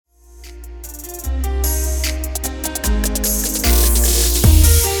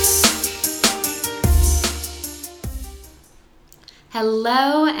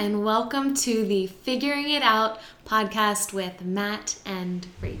Hello and welcome to the Figuring It Out podcast with Matt and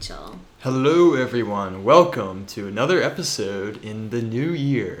Rachel. Hello everyone, welcome to another episode in the new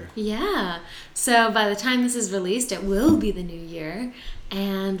year. Yeah, so by the time this is released, it will be the new year,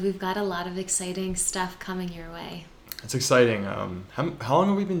 and we've got a lot of exciting stuff coming your way. It's exciting. How long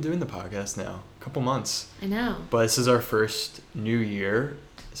have we been doing the podcast now? A couple months. I know. But this is our first new year,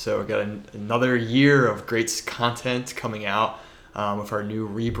 so we've got another year of great content coming out with our new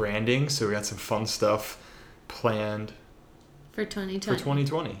rebranding. So we got some fun stuff planned for 2020. For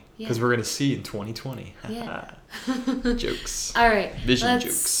 2020, because we're going to see in 2020. Yeah. Jokes. All right. Vision jokes.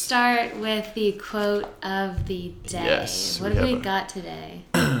 Let's start with the quote of the day. Yes. What have we got today?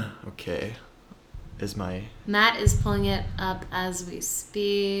 Okay. Matt is pulling it up as we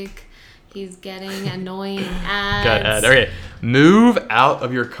speak. He's getting annoying ads. Got ad. Okay. Move out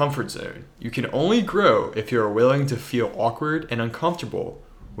of your comfort zone. You can only grow if you are willing to feel awkward and uncomfortable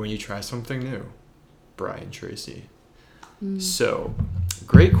when you try something new. Brian Tracy. So,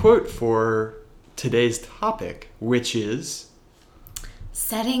 great quote for today's topic, which is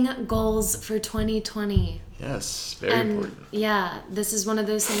setting goals for 2020. Yes, very important. Yeah, this is one of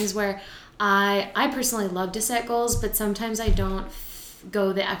those things where I personally love to set goals, but sometimes I don't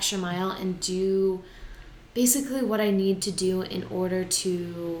go the extra mile and do basically what I need to do in order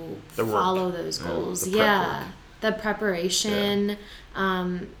to follow those goals. The preparation.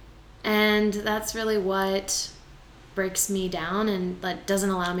 And that's really what breaks me down and that doesn't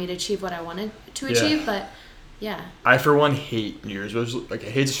allow me to achieve what I wanted to achieve. But I for one hate New Year's resolutions. Like,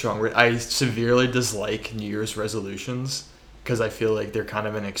 I hate a strong word. I severely dislike New Year's resolutions because I feel like they're kind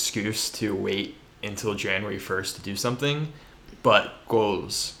of an excuse to wait until January 1st to do something. But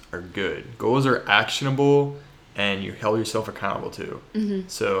goals are good. Goals are actionable, and you held yourself accountable to. Mm-hmm.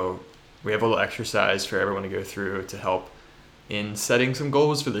 So we have a little exercise for everyone to go through to help in setting some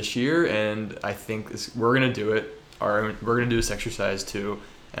goals for this year. And I think we're going to do it. We're going to do this exercise too.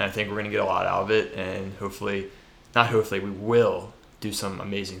 And I think we're going to get a lot out of it. And we will do some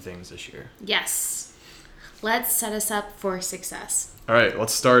amazing things this year. Yes. Let's set us up for success. All right,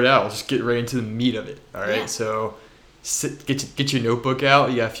 let's start out. Let's just get right into the meat of it. All right, yeah. So get your notebook out.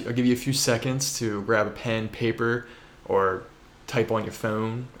 I'll give you a few seconds to grab a pen, paper, or type on your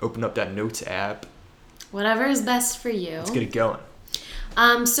phone. Open up that Notes app. Whatever is best for you. Let's get it going.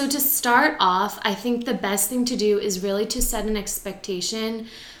 So to start off, I think the best thing to do is really to set an expectation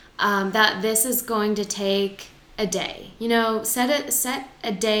that this is going to take a day. Set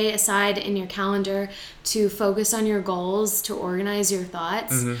a day aside in your calendar to focus on your goals, to organize your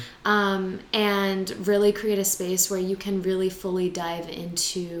thoughts, and really create a space where you can really fully dive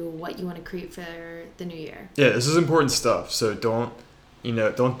into what you want to create for the new year. Yeah, this is important stuff. So don't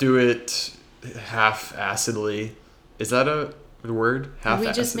do it half-assedly. Is that a word?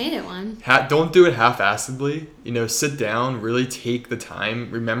 We just made it one. Don't do it half-assedly. Sit down, really take the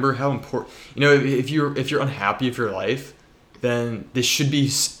time. Remember how important. If you're unhappy with your life, then this should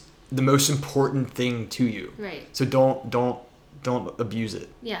be the most important thing to you. Right. So don't abuse it.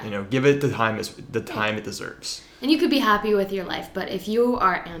 Yeah. Give it the time it deserves. And you could be happy with your life, but if you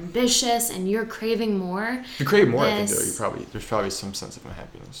are ambitious and you're craving more, if you crave more, I think there's probably some sense of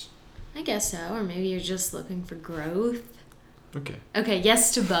unhappiness. I guess so, or maybe you're just looking for growth. Okay,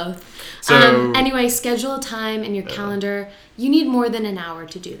 yes to both. So anyway, schedule a time in your calendar. You need more than an hour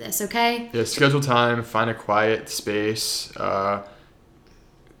to do this, okay? Yeah, schedule time, find a quiet space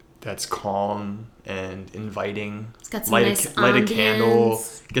that's calm and inviting. It's got some nice ambience. Light a candle,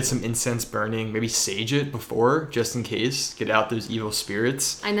 get some incense burning, maybe sage it before, just in case. Get out those evil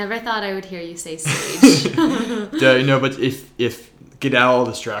spirits. I never thought I would hear you say sage. But if get out all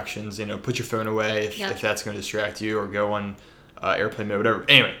distractions, put your phone away if that's going to distract you, or go on airplane mode, whatever.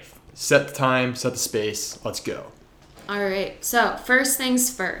 Anyway, set the time, set the space. Let's go. All right. So first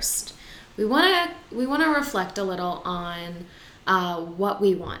things first, we want to reflect a little on what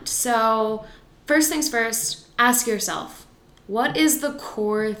we want. So first things first, ask yourself, what is the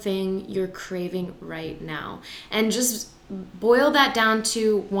core thing you're craving right now? And just boil that down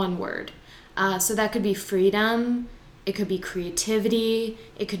to one word. So that could be freedom. It could be creativity.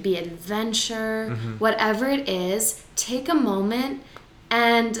 It could be adventure. Whatever it is, take a moment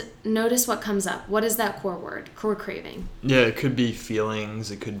and notice what comes up. What is that core word, core craving? Yeah, it could be feelings.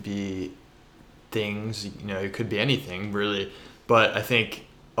 It could be things. It could be anything, really. But I think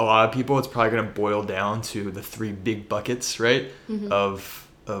a lot of people, it's probably going to boil down to the three big buckets, right, of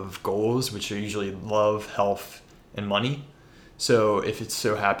goals, which are usually love, health, and money. So if it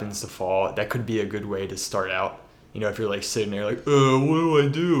so happens to fall, that could be a good way to start out. if you're like sitting there like, what do I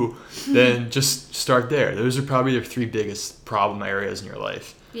do? Then just start there. Those are probably your 3 biggest problem areas in your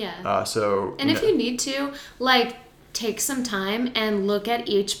life. Yeah. So. And if you need to, like, take some time and look at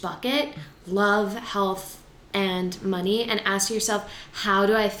each bucket, love, health, and money, and ask yourself, how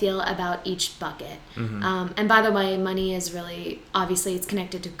do I feel about each bucket? And by the way, money is really, obviously it's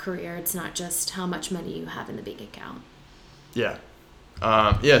connected to career. It's not just how much money you have in the bank account. Yeah.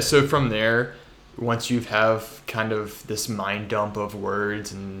 So from there, once you have kind of this mind dump of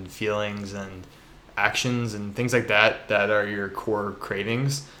words and feelings and actions and things like that are your core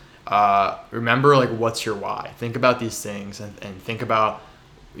cravings, remember, like, what's your why? Think about these things and think about,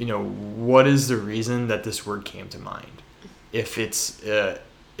 what is the reason that this word came to mind? If it's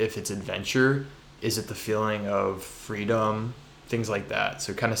adventure, is it the feeling of freedom? Things like that.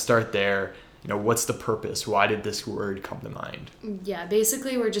 So kind of start there. What's the purpose? Why did this word come to mind? Yeah,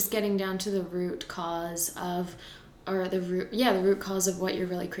 basically we're just getting down to the root cause of, or the root cause of what you're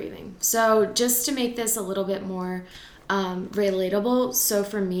really craving. So just to make this a little bit more relatable, so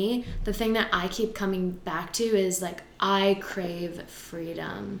for me, the thing that I keep coming back to is, like, I crave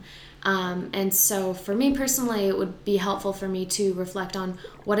freedom. And so for me personally, it would be helpful for me to reflect on,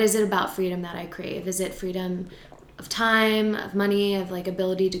 what is it about freedom that I crave? Is it freedom of time, of money, of, like,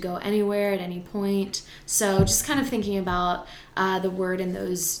 ability to go anywhere at any point? So just kind of thinking about the word in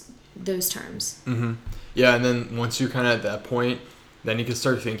those terms. Mm-hmm. Yeah, and then once you're kind of at that point, then you can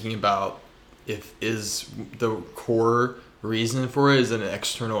start thinking about, if is the core reason for it is an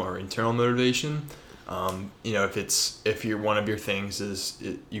external or internal motivation. If you're, one of your things is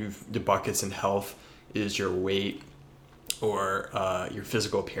the buckets in health is your weight or your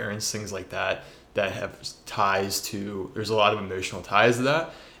physical appearance, things like that have ties to, there's a lot of emotional ties to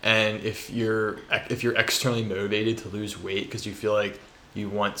that. And if you're externally motivated to lose weight because you feel like you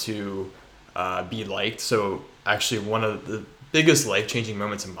want to be liked. So actually one of the biggest life-changing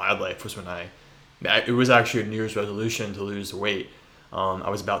moments in my life was when it was actually a New Year's resolution to lose weight. I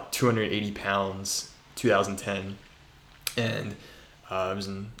was about 280 pounds, 2010, and I was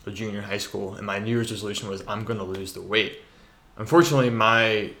in a junior in high school, and my New Year's resolution was, I'm going to lose the weight. Unfortunately,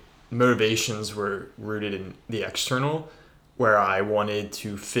 my motivations were rooted in the external, where I wanted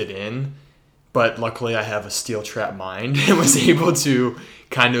to fit in, but luckily I have a steel trap mind and was able to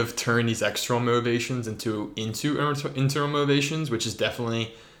kind of turn these external motivations into internal motivations, which is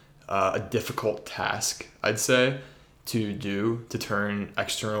definitely a difficult task, I'd say, to do, to turn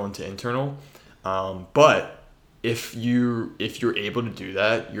external into internal. But if you're able to do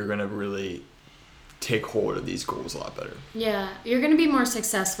that, you're gonna really take hold of these goals a lot better. Yeah, you're gonna be more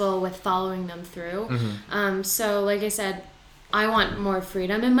successful with following them through. So like I said, I want more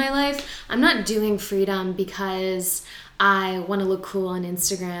freedom in my life. I'm not doing freedom because I want to look cool on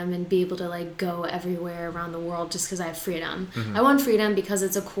Instagram and be able to, like, go everywhere around the world just because I have freedom. I want freedom because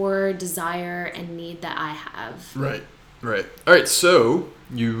it's a core desire and need that I have. Right. All right, so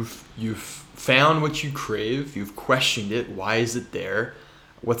you've found what you crave. You've questioned it. Why is it there?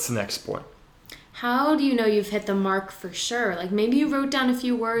 What's the next point? How do you know you've hit the mark for sure? Like, maybe you wrote down a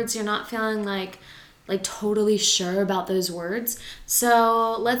few words, you're not feeling like totally sure about those words.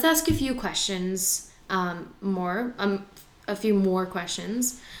 So let's ask a few questions a few more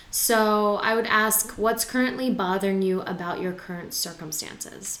questions. So I would ask, what's currently bothering you about your current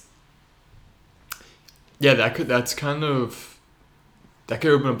circumstances? Yeah, that could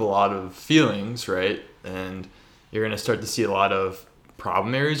open up a lot of feelings, right? And you're gonna start to see a lot of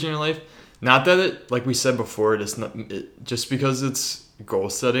problem areas in your life. Not that it, like we said before, just because it's goal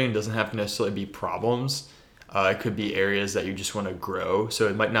setting doesn't have to necessarily be problems. It could be areas that you just want to grow. So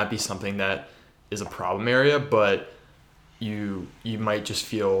it might not be something that is a problem area, but you might just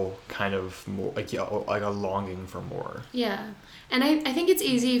feel kind of more like a longing for more. Yeah. And I think it's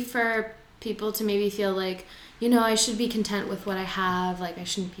easy for people to maybe feel like, I should be content with what I have, like I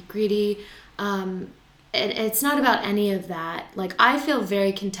shouldn't be greedy. It's not about any of that. Like, I feel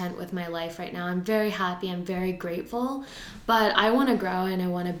very content with my life right now. I'm very happy. I'm very grateful. But I want to grow and I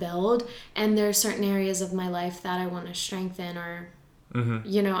want to build. And there are certain areas of my life that I want to strengthen or,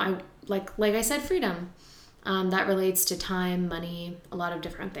 I like I said, freedom. That relates to time, money, a lot of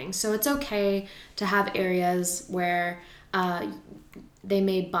different things. So it's okay to have areas where they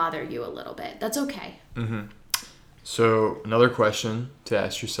may bother you a little bit. That's okay. Mm-hmm. So another question to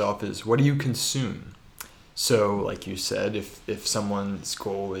ask yourself is, what do you consume? So like you said, if someone's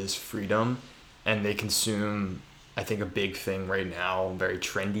goal is freedom and they consume, I think a big thing right now, very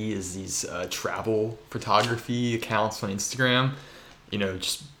trendy, is these travel photography accounts on Instagram.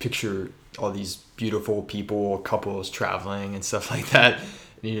 Just picture all these beautiful people, couples traveling and stuff like that.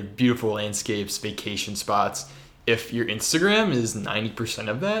 Beautiful landscapes, vacation spots. if your Instagram is 90%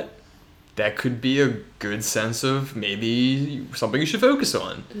 of that, that could be a good sense of maybe something you should focus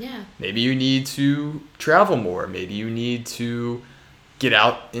on. Yeah. Maybe you need to travel more. Maybe you need to get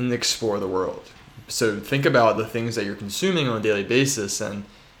out and explore the world. So think about the things that you're consuming on a daily basis and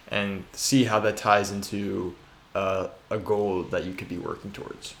see how that ties into a goal that you could be working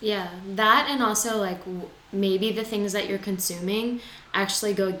towards. Yeah, that, and also like maybe the things that you're consuming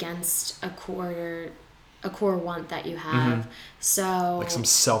actually go against a core want that you have. So Like some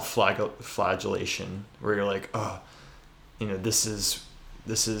self-flagellation where you're like, oh, this is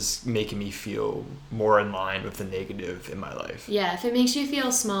making me feel more in line with the negative in my life. Yeah, if it makes you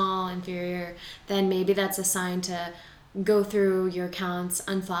feel small, inferior, then maybe that's a sign to go through your accounts,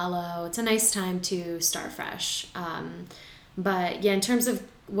 unfollow. It's a nice time to start fresh. But yeah, in terms of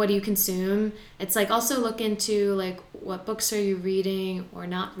what do you consume, it's like also look into like what books are you reading or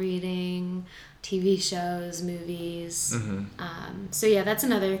not reading, TV shows, movies. So yeah, that's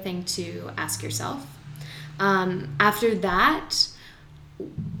another thing to ask yourself. After that,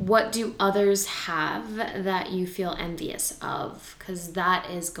 what do others have that you feel envious of? Because that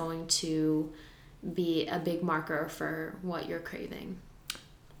is going to be a big marker for what you're craving.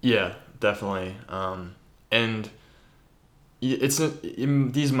 Yeah, definitely. And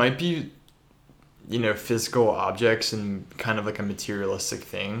these might be, physical objects and kind of like a materialistic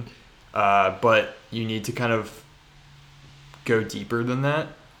thing, but you need to kind of go deeper than that.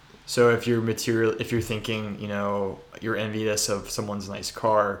 So if you're thinking, you're envious of someone's nice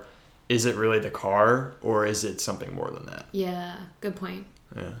car, is it really the car or is it something more than that? Yeah, good point.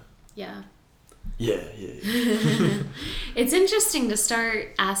 Yeah. Yeah. It's interesting to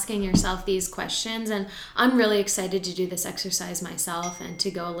start asking yourself these questions, and I'm really excited to do this exercise myself and to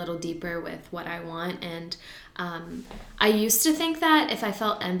go a little deeper with what I want. And I used to think that if I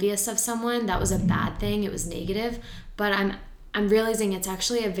felt envious of someone, that was a bad thing, it was negative, but I'm realizing it's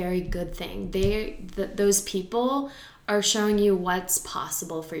actually a very good thing. Those people are showing you what's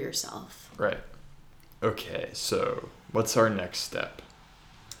possible for yourself. Right. Okay, so what's our next step?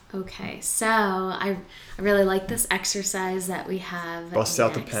 Okay, so I really like this exercise that we have. Bust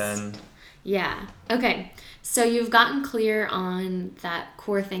out the pen. Yeah. Okay, so you've gotten clear on that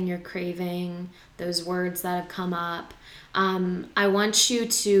core thing you're craving, those words that have come up. I want you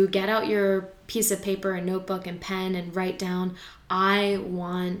to get out your piece of paper, a notebook, and pen and write down, I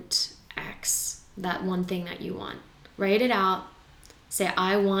want X, that one thing that you want. Write it out. Say,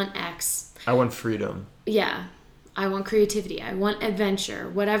 I want X. I want freedom. Yeah. I want creativity. I want adventure.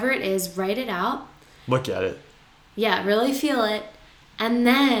 Whatever it is, write it out. Look at it. Yeah, really feel it. And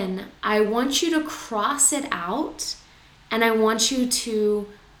then I want you to cross it out and I want you to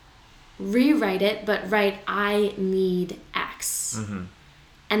rewrite it, but write, I need X.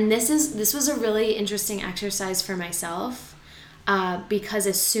 And this was a really interesting exercise for myself because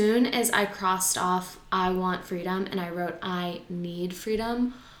as soon as I crossed off, I want freedom, and I wrote, I need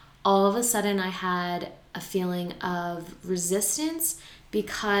freedom, all of a sudden I had a feeling of resistance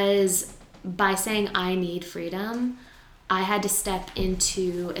because by saying I need freedom, I had to step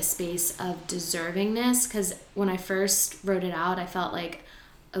into a space of deservingness, because when I first wrote it out, I felt like,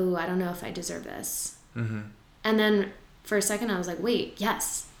 oh, I don't know if I deserve this. And then for a second I was like, wait,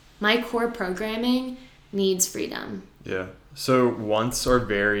 yes, my core programming needs freedom. Yeah. So wants are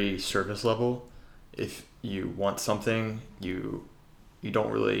very surface level. If you want something, you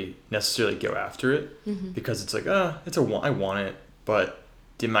don't really necessarily go after it because it's like, it's a want. I want it, but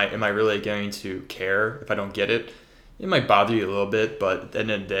am I really going to care if I don't get it? It might bother you a little bit, but at the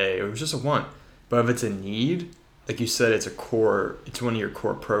end of the day, it was just a want. But if it's a need, like you said, it's one of your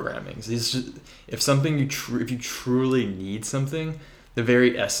core programmings. If you truly need something, the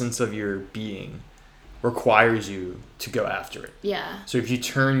very essence of your being requires you to go after it. Yeah. So if you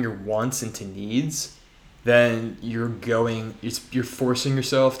turn your wants into needs, then you're forcing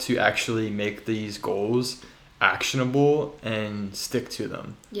yourself to actually make these goals actionable and stick to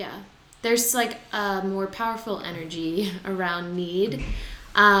them. Yeah. There's like a more powerful energy around need.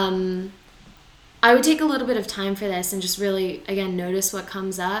 I would take a little bit of time for this and just really, again, notice what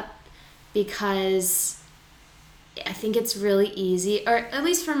comes up, because I think it's really easy, or at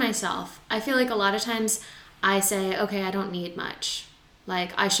least for myself, I feel like a lot of times I say, okay, I don't need much.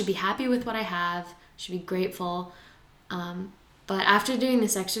 Like, I should be happy with what I have, should be grateful. But after doing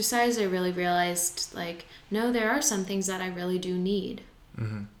this exercise, I really realized, like, no, there are some things that I really do need.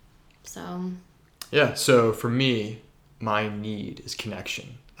 So. Yeah. So for me, my need is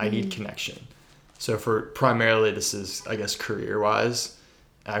connection. I need connection. So primarily this is, I guess, career-wise.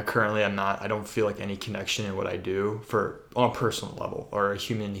 Currently, I don't feel like any connection in what I do on a personal level or a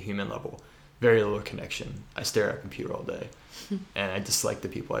human-to-human level. very little connection. I stare at a computer all day, and I dislike the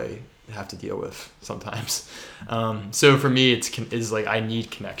people I have to deal with sometimes. So for me, it's like I need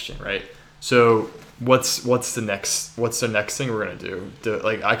connection, right? So what's the next thing we're gonna do?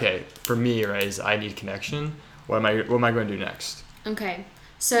 Like, okay, for me, right, is I need connection. What am I going to do next? Okay,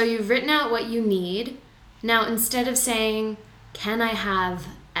 so you've written out what you need. Now, instead of saying, "Can I have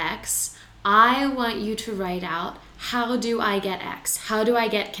X?" I want you to write out, how do I get X? How do I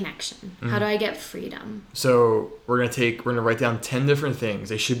get connection? How do I get freedom? So we're gonna write down 10 different things.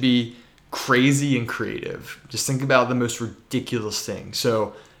 They should be crazy and creative. Just think about the most ridiculous thing.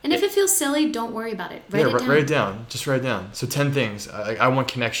 So. And if it feels silly, don't worry about it. Write it down. Write it down. Just write it down. So 10 things. I want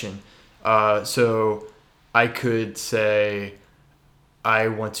connection. So I could say I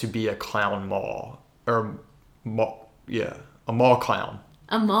want to be a clown mall. A mall clown.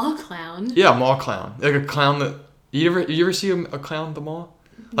 A mall clown? Yeah, a mall clown. Like a clown that... You ever see a clown at the mall?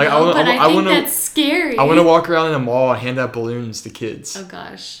 Like, no, I think that's scary. I want to walk around in a mall and hand out balloons to kids. Oh,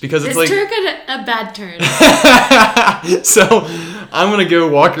 gosh. Because it's this took a bad turn. So I'm going to go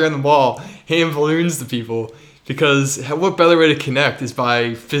walk around the mall, hand balloons to people, because what better way to connect is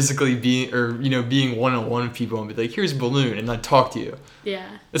by physically being one-on-one with people and be like, here's a balloon, and then talk to you. Yeah.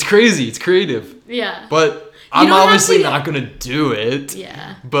 It's crazy. It's creative. Yeah. But I'm obviously not going to do it.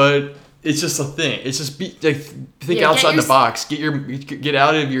 Yeah. But it's just a thing. It's just think outside the box. Get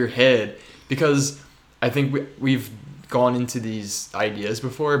out of your head, because I think we've gone into these ideas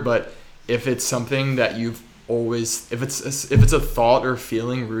before. But if it's something that you've always, if it's a thought or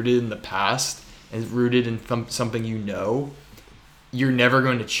feeling rooted in the past and rooted in something you're never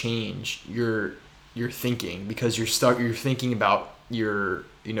going to change your thinking, because you're stuck. You're thinking about your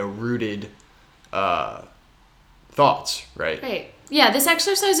rooted thoughts, right? Right. Yeah, this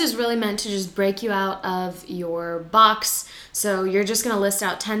exercise is really meant to just break you out of your box. So you're just going to list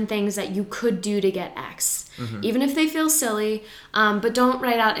out 10 things that you could do to get X, even if they feel silly. But don't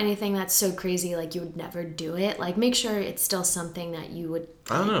write out anything that's so crazy like you would never do it. Like, make sure it's still something that you would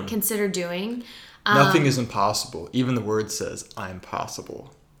consider doing. Nothing is impossible. Even the word says, I'm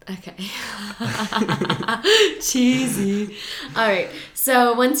possible. Okay. Cheesy. All right.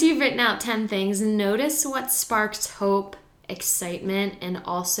 So once you've written out 10 things, notice what sparks hope, excitement, and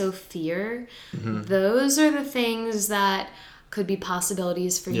also fear. Those are the things that could be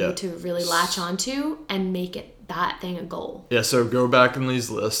possibilities for you to really latch onto and make that thing a goal. Yeah, so go back in these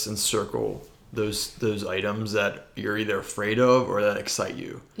lists and circle those items that you're either afraid of or that excite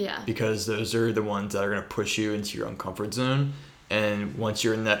you. Yeah. Because those are the ones that are going to push you into your uncomfort zone. And once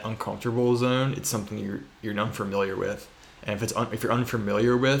you're in that uncomfortable zone, it's something you're unfamiliar with. And if you're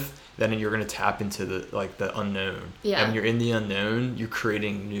unfamiliar with, then you're going to tap into the unknown. Yeah. And when you're in the unknown, you're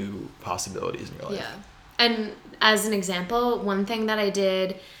creating new possibilities in your life. Yeah. And as an example, one thing that I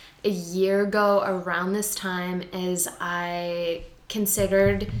did a year ago around this time is I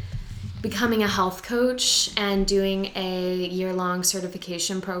considered becoming a health coach and doing a year-long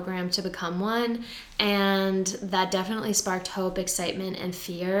certification program to become one. And that definitely sparked hope, excitement, and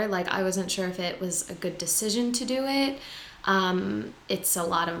fear. Like, I wasn't sure if it was a good decision to do it. It's a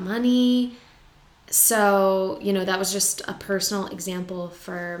lot of money. So, that was just a personal example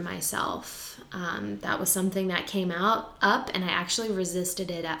for myself. That was something that came up, and I actually resisted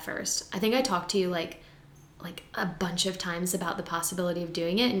it at first. I think I talked to you like a bunch of times about the possibility of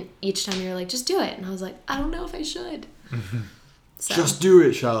doing it, and each time you were like, just do it. And I was like, I don't know if I should. So. Just do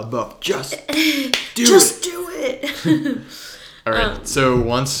it, Shia LaBeouf. Just do it. All right.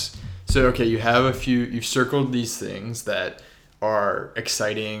 So okay, you have you've circled these things that are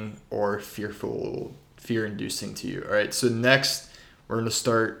exciting or fear-inducing to you. All right. So next, we're going to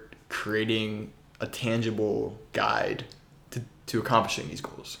start creating a tangible guide to accomplishing these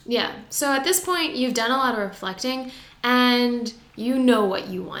goals. Yeah. So at this point, you've done a lot of reflecting, and you know what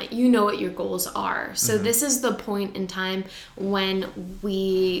you want. You know what your goals are. So this is the point in time when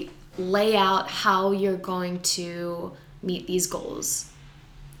we lay out how you're going to meet these goals.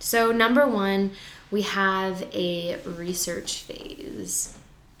 So number 1, we have a research phase.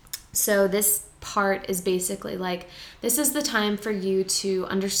 So this part is basically like, this is the time for you to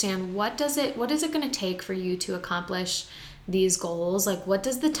understand what is it going to take for you to accomplish these goals. Like, what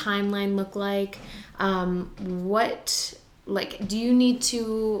does the timeline look like? Do you need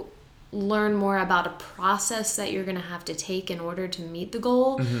to learn more about a process that you're going to have to take in order to meet the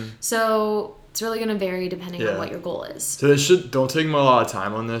goal? So it's really going to vary depending on what your goal is. So don't take a lot of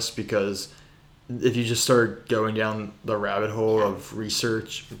time on this, because if you just start going down the rabbit hole of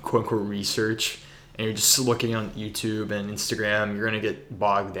research, quote unquote research, and you're just looking on YouTube and Instagram, you're going to get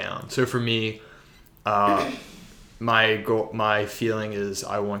bogged down. So for me, my feeling is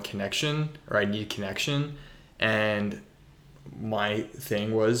I want connection, or I need connection, and my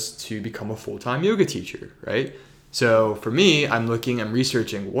thing was to become a full-time yoga teacher, right? So for me, I'm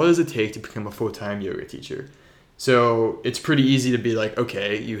researching what does it take to become a full-time yoga teacher. So it's pretty easy to be like,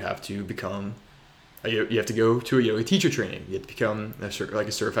 okay, you have to go to a yoga teacher training. You have to become a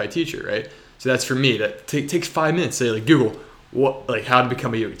certified teacher, right? So that's for me. That takes 5 minutes. Say like Google how to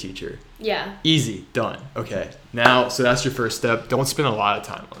become a yoga teacher. Yeah. Easy, done. Okay. Now, so that's your first step. Don't spend a lot of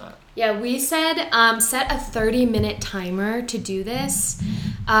time on that. Yeah, we said set a 30-minute timer to do this,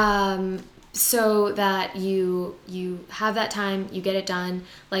 so that you have that time, you get it done.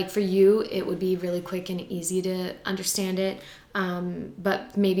 Like for you, it would be really quick and easy to understand it.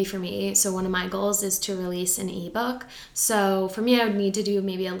 But maybe for me, so one of my goals is to release an ebook. So for me, I would need to do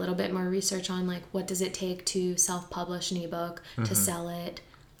maybe a little bit more research on like what does it take to self-publish an ebook, to sell it.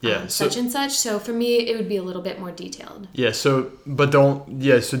 Yeah, such and such. So for me, it would be a little bit more detailed. Yeah. So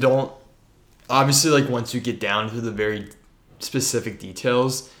don't. Obviously, like once you get down to the very specific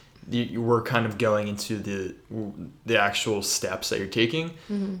details, we're kind of going into the actual steps that you're taking.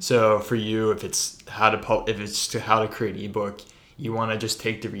 Mm-hmm. So for you, if it's how to create an ebook, you want to just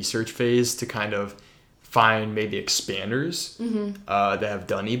take the research phase to kind of find maybe expanders that have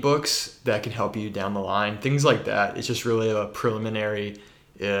done ebooks that can help you down the line. Things like that. It's just really a preliminary.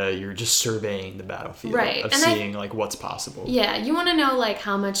 You're just surveying the battlefield of seeing like what's possible. Yeah, you want to know like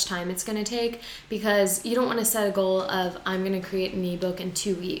how much time it's going to take, because you don't want to set a goal of I'm going to create an ebook in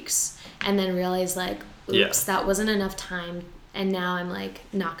 2 weeks and then realize like, oops, that wasn't enough time, and now I'm like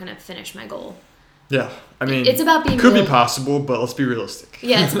not going to finish my goal. Yeah, I mean, it's about being be possible, but let's be realistic.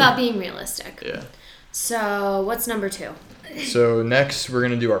 Yeah, it's about being realistic. Yeah. So what's number 2? So next we're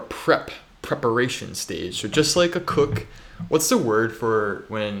going to do our preparation stage. So just like a cook. What's the word for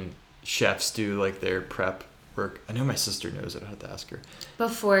when chefs do like their prep work? I know my sister knows it. I have to ask her.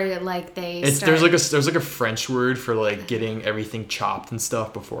 Before like they start. There's like a French word for like getting everything chopped and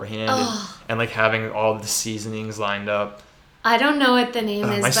stuff beforehand, and like having all the seasonings lined up. I don't know what the name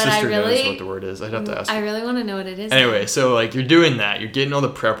is, my but sister knows what the word is. I'd have to ask her. I really want to know what it is. Anyway, so like you're doing that. You're getting all the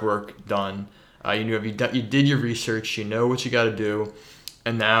prep work done. You did your research. You know what you got to do,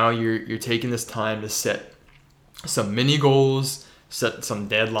 and now you're taking this time to set some mini goals, set some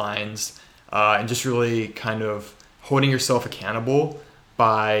deadlines, and just really kind of holding yourself accountable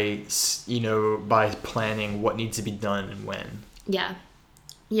by planning what needs to be done and when. Yeah.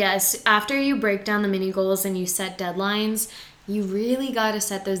 Yes. After you break down the mini goals and you set deadlines, you really got to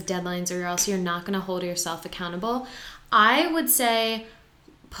set those deadlines, or else you're not going to hold yourself accountable. I would say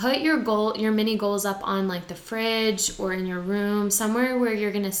put your mini goals up on like the fridge or in your room, somewhere where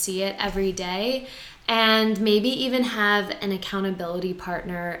you're going to see it every day. And maybe even have an accountability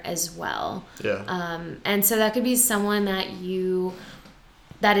partner as well. Yeah. And so that could be someone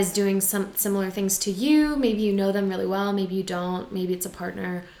that is doing some similar things to you. Maybe you know them really well. Maybe you don't. Maybe it's a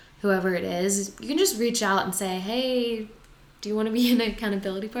partner, whoever it is. You can just reach out and say, hey, do you want to be an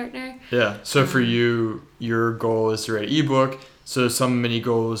accountability partner? Yeah. So for you, your goal is to write an ebook. So some mini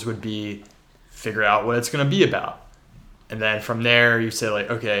goals would be figure out what it's going to be about. And then from there, you say like,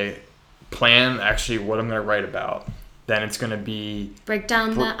 okay, plan actually what I'm going to write about. Then it's going to be break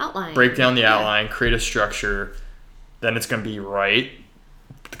down the outline, create a structure. Then it's going to be write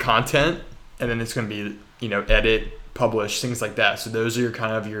the content, and then it's going to be edit, publish, things like that. So those are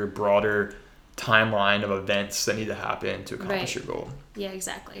your broader timeline of events that need to happen to accomplish your goal. Yeah,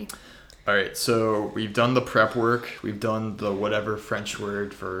 exactly. All right, so we've done the prep work. We've done the whatever French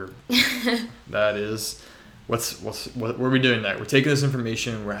word for that is. What are we doing next? We're taking this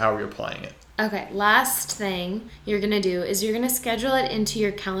information. How are we applying it? Okay, last thing you're going to do is you're going to schedule it into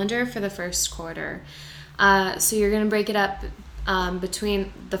your calendar for the first quarter. So you're going to break it up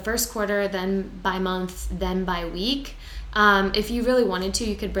between the first quarter, then by month, then by week. If you really wanted to,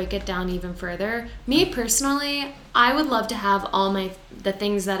 you could break it down even further. Me personally, I would love to have all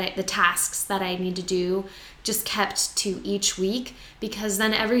the tasks that I need to do just kept to each week, because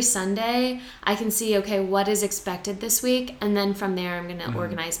then every Sunday I can see, okay, what is expected this week, and then from there I'm going to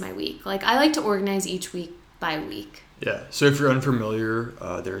organize my week. Like I like to organize each week by week. Yeah. So if you're unfamiliar,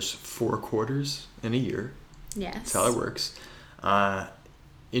 there's 4 quarters in a year. Yes. That's how it works. I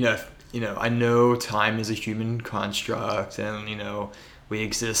know time is a human construct, and we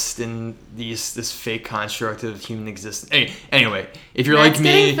exist in this fake construct of human existence. Anyway, if you're like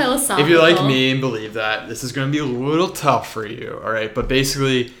me and believe that, this is going to be a little tough for you, all right? But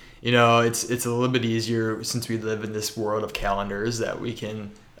basically, it's a little bit easier since we live in this world of calendars that we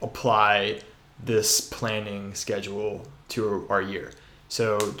can apply this planning schedule to our year.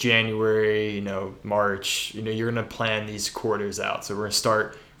 So January, March, you're going to plan these quarters out. So we're going to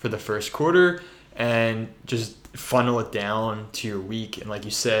start for the first quarter and just funnel it down to your week. And like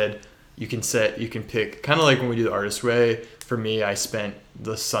you said, you can pick, kind of like when we do the artist way. For me, I spent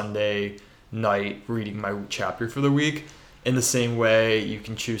the Sunday night reading my chapter for the week. In the same way, you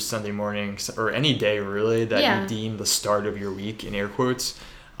can choose Sunday mornings or any day really that you deem the start of your week, in air quotes,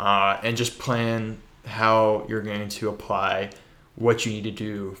 and just plan how you're going to apply what you need to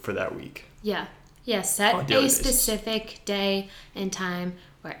do for that week. Yeah. Set a specific day and time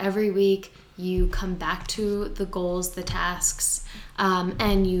where every week you come back to the goals, the tasks,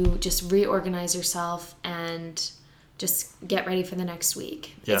 and you just reorganize yourself and just get ready for the next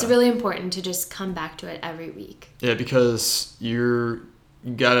week. Yeah. It's really important to just come back to it every week. Yeah, because you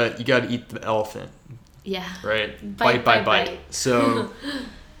gotta eat the elephant. Yeah. Right? Bite by bite. So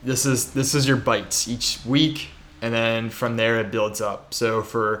this is your bites each week, and then from there it builds up. So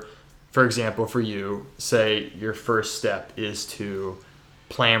for example, for you, say your first step is to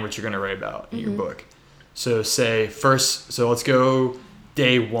plan what you're gonna write about in your book. So let's go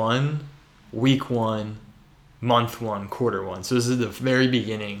day 1, week 1, month 1, quarter 1. So this is the very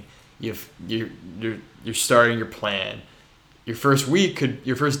beginning. You're starting your plan. Your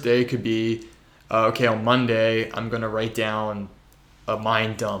first day could be, okay, on Monday I'm gonna write down a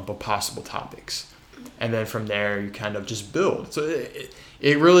mind dump of possible topics, and then from there you kind of just build. So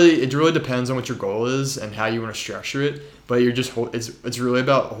it really depends on what your goal is and how you want to structure it. But it's really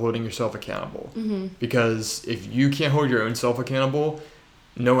about holding yourself accountable, because if you can't hold your own self accountable,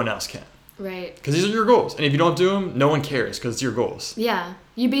 no one else can. Right. Because these are your goals. And if you don't do them, no one cares because it's your goals. Yeah.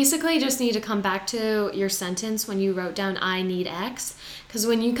 You basically just need to come back to your sentence when you wrote down, I need X. Because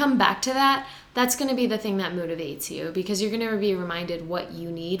when you come back to that, that's going to be the thing that motivates you, because you're going to be reminded what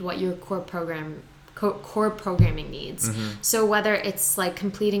you need, what your core programming needs. So whether it's like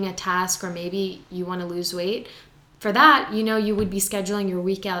completing a task or maybe you want to lose weight, for that, you would be scheduling your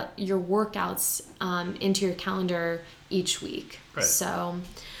workouts into your calendar each week. Right. So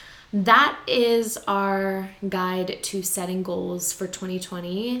that is our guide to setting goals for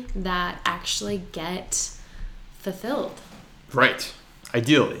 2020 that actually get fulfilled. Right.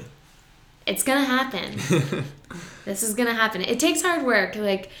 Ideally. It's going to happen. This is going to happen. It takes hard work.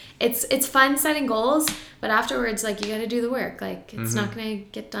 Like, it's fun setting goals, but afterwards, like, you got to do the work. Like, it's not going to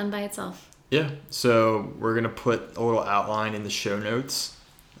get done by itself. Yeah. So we're going to put a little outline in the show notes.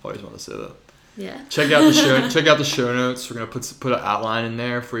 Always want to say that. Yeah. Check out the show notes. We're gonna put an outline in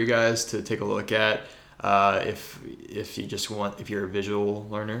there for you guys to take a look at. If you're a visual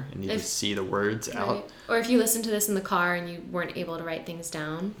learner and need to see the words out. Or if you listen to this in the car and you weren't able to write things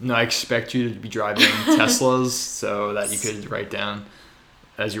down. No, I expect you to be driving Teslas so that you could write down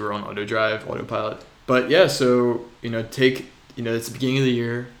as you were on autopilot. But yeah, so it's the beginning of the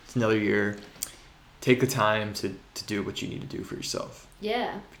year. It's another year. Take the time to do what you need to do for yourself.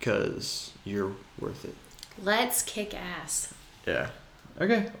 Yeah. Because you're worth it. Let's kick ass. Yeah.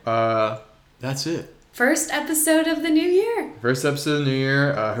 Okay. That's it. First episode of the new year.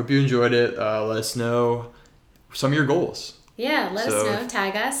 Hope you enjoyed it. Let us know some of your goals. Yeah, let us know.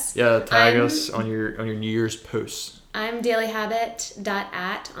 Tag us. Yeah, tag us on your New Year's posts. I'm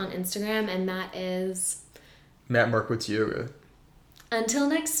dailyhabit.at on Instagram, and Matt is Matt Markowitz Yoga. Until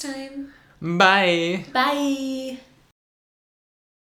next time. Bye. Bye.